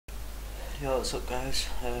Yo, what's up guys?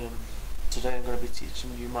 Today I'm going to be teaching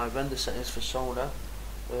you my render settings for Sony.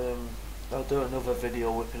 I'll do another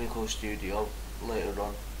video with Pinnacle Studio later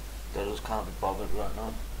on, that I just can't be bothered right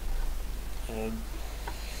now.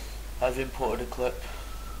 I've imported a clip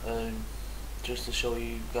just to show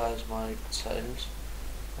you guys my settings.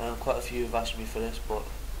 Quite a few have asked me for this, but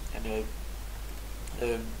anyway,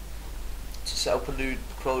 to set up a new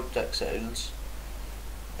project settings,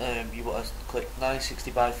 you want to click 960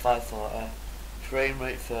 by 540, frame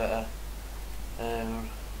rate 30, and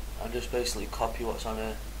just basically copy what's on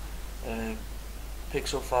here.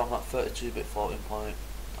 Pixel format 32-bit floating point,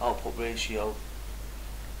 output ratio,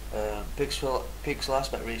 pixel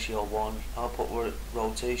aspect ratio 1, output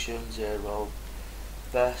rotation 0,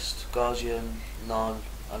 best, Gaussian, none,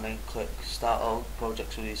 and then click start all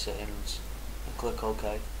projects with these settings and click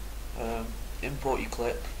OK. Import your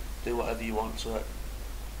clip, do whatever you want to it.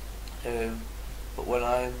 But when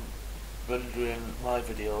I'm rendering my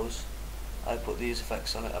videos, I put these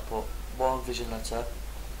effects on it. I put one vision letter,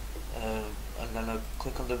 and then I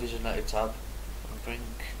click on the vision letter tab and bring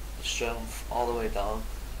the strength all the way down.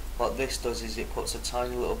 What this does is it puts a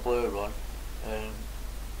tiny little blur on.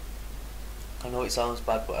 I know it sounds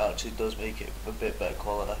bad, but it actually does make it a bit better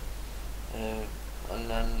quality. And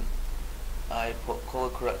then I put colour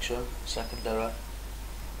correction, secondary,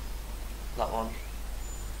 that one.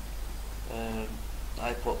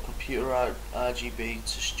 I put computer RGB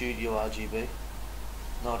to studio RGB.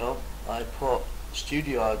 No, I put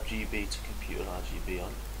studio RGB to computer RGB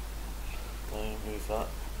on. Move that.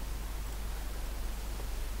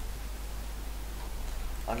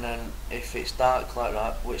 And then if it's dark like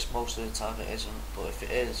that, which most of the time it isn't, but if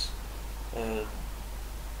it is,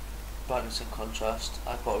 brightness and contrast,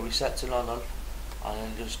 I put a reset to none on, and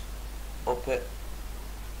then just up it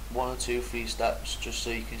 1 or 2, 3 steps just so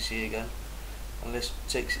you can see again. And this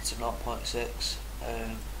takes it to 0.6,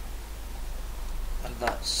 and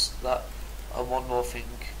that's that. And one more thing,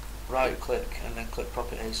 right click and then click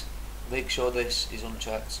properties, make sure this is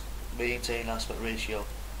unchecked, maintain aspect ratio,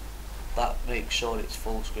 that makes sure it's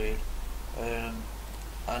full screen.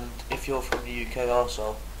 And if you're from the UK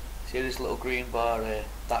also, see this little green bar here,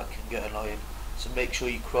 that can get annoying, so make sure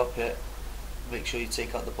you crop it, make sure you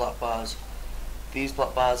take out the black bars. These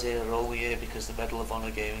black bars here are only here because the Medal of Honor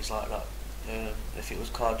game is like that. If it was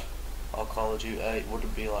COD or Call of Duty, it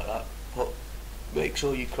wouldn't be like that, but make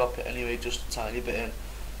sure you crop it anyway, just a tiny bit in,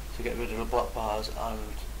 to get rid of the black bars and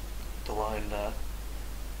the line there.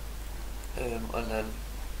 And then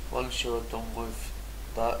once you're done with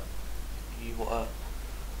that, you want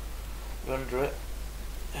to render it.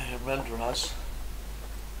 Render as,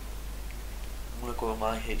 I'm going to go to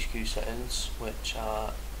my HQ settings, which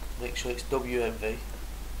are, make sure it's WMV,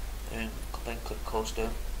 and then click custom.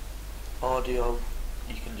 Audio,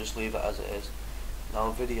 you can just leave it as it is.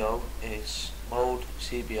 Now video is mode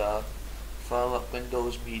CBR, format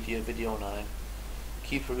Windows Media Video 9,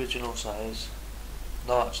 keep original size,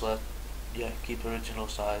 no actually, yeah, keep original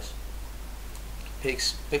size,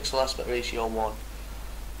 pixel aspect ratio 1,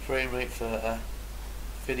 frame rate 30,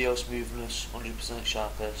 video smoothness 100%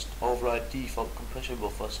 sharpest, override default compression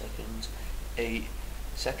buffer seconds 8,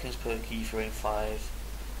 seconds per keyframe 5,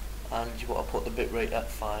 and you want to put the bitrate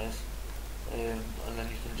at 5. And then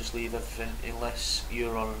you can just leave everything unless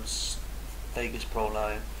you're on Vegas Pro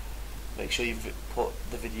 9. Make sure you've put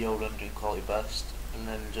the video rendering quality best, and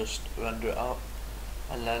then just render it out.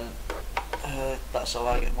 And then that's how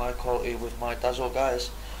I get my quality with my dazzle, guys.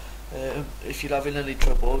 If you're having any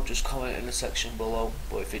trouble, just comment in the section below,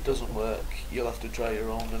 but if it doesn't work, you'll have to try your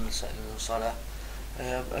own in the settings. I'm sorry.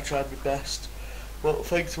 I tried my best. Well,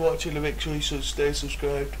 thanks for watching, and make sure you stay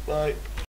subscribed. Bye.